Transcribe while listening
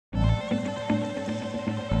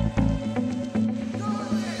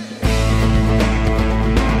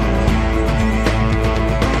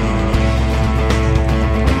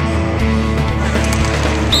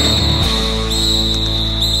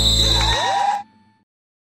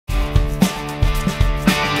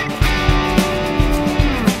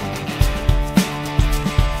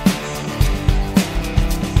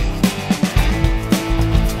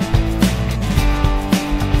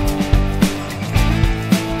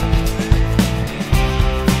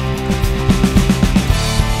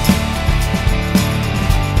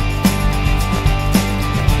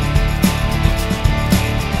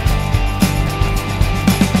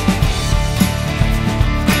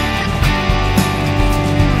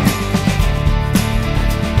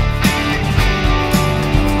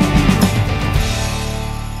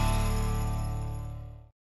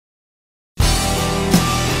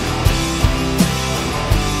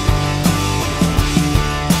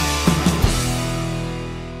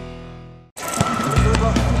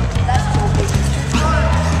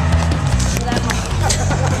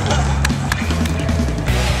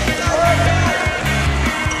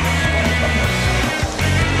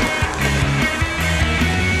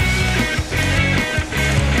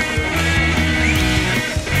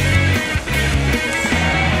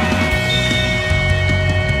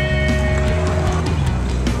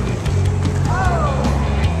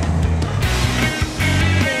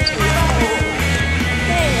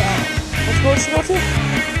supposed to go to?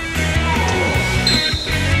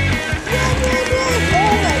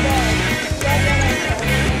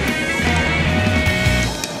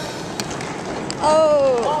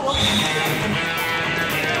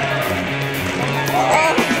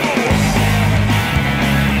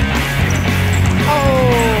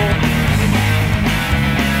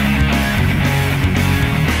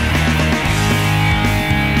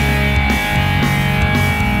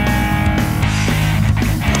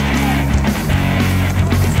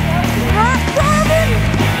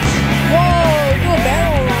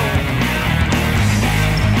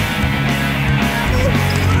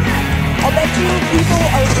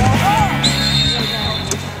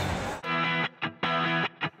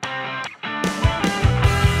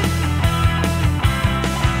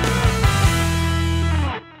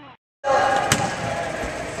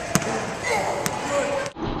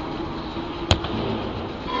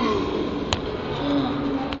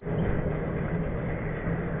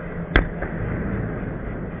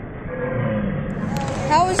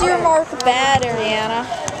 How is your mark bad, Ariana?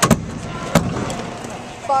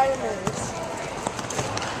 Farmers.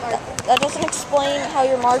 That doesn't explain how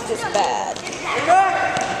your mark is bad.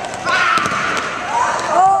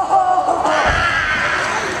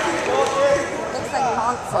 Looks like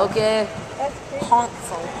Hansel. Okay.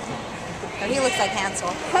 Hansel. Or he looks like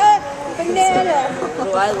Hansel. Banana. What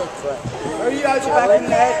do I look like? Are you out your back in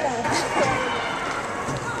the head?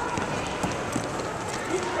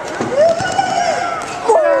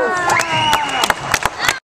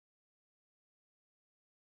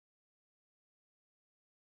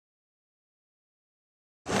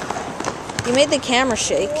 You made the camera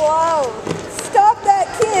shake. Whoa! Stop that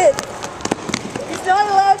kid! He's not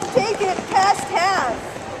allowed to take it past half.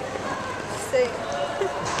 See. I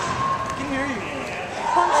can hear you.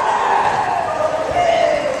 Punch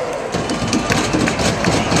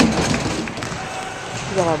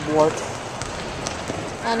You got a wart.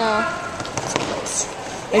 I know.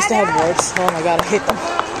 I used to have warts. Oh my god, I hate them.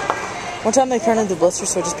 One time they turned into blisters,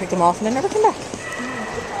 so I just picked them off and they never came back.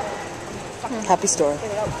 Happy story.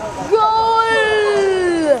 Goal!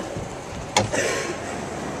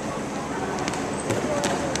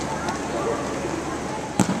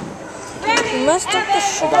 You messed up the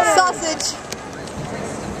sausage.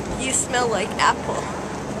 You smell like apple.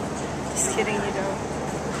 Just kidding, you don't.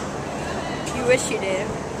 You wish you did.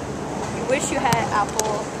 You wish you had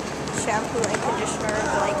apple shampoo and conditioner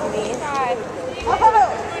like me.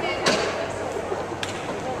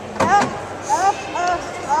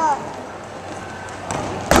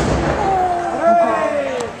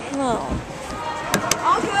 No.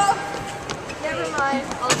 I'll go. Never mind.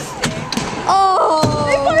 I'll stay. Oh!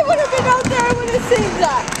 If I would have been out there, I would have saved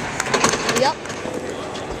that. Yep.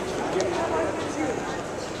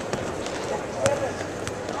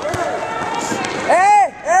 Hey!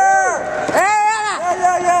 Hey!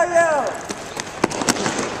 Yo!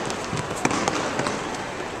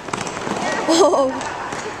 Oh.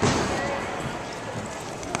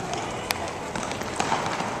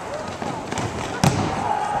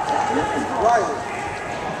 Riley.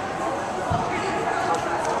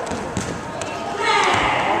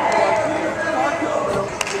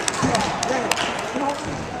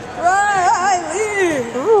 Here,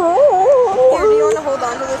 do you want to hold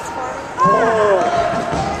on to this for me?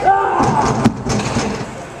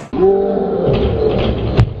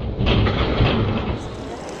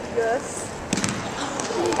 Yes.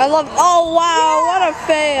 I love. Oh wow! What a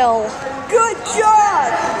fail! Good job!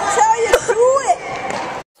 That's how you do it!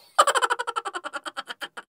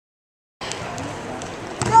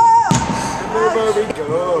 Everywhere we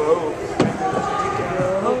go.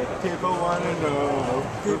 People wanna know.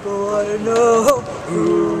 People wanna know who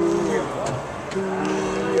we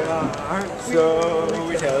are. So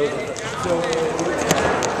we tell them.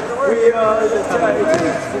 We are the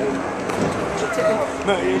Titans.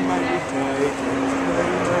 Mighty Titans.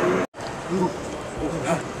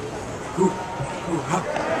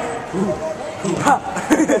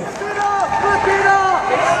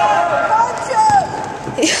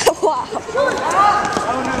 Wow.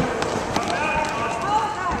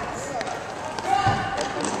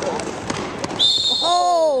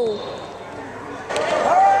 Oh.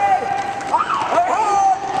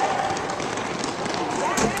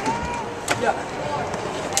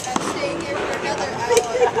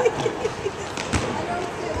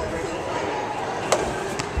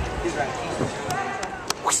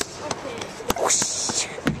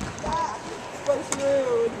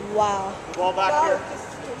 Wow. Ball back here.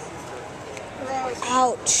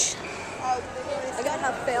 Ouch. I got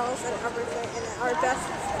enough fails and everything, and our best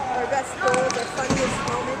goals, our funniest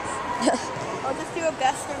moments. I'll just do a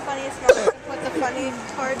best and funniest moments and put these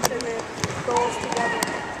cards and the goals together.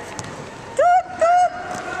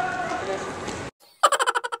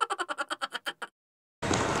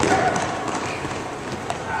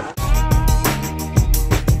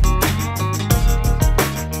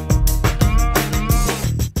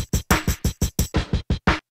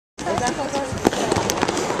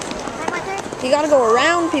 You gotta go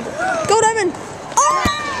around people. Go, Devin!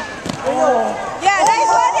 Oh! Yeah, nice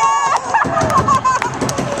one, yeah!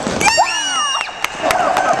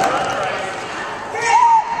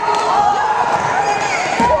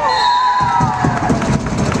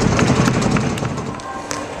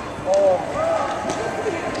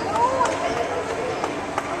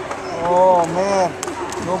 Oh man,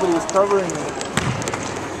 nobody was covering me.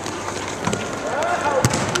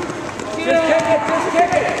 Just kick it, just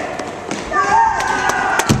kick it.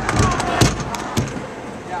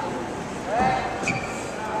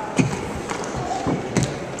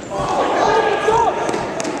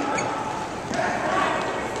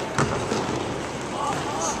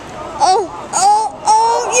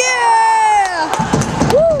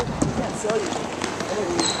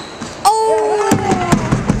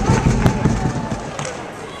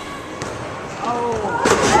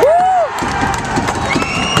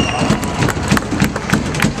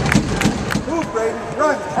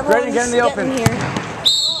 Everyone's get in the open. Here.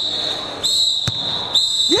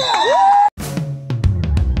 Yeah!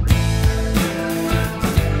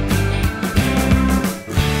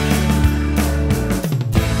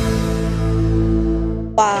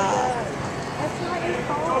 Wow.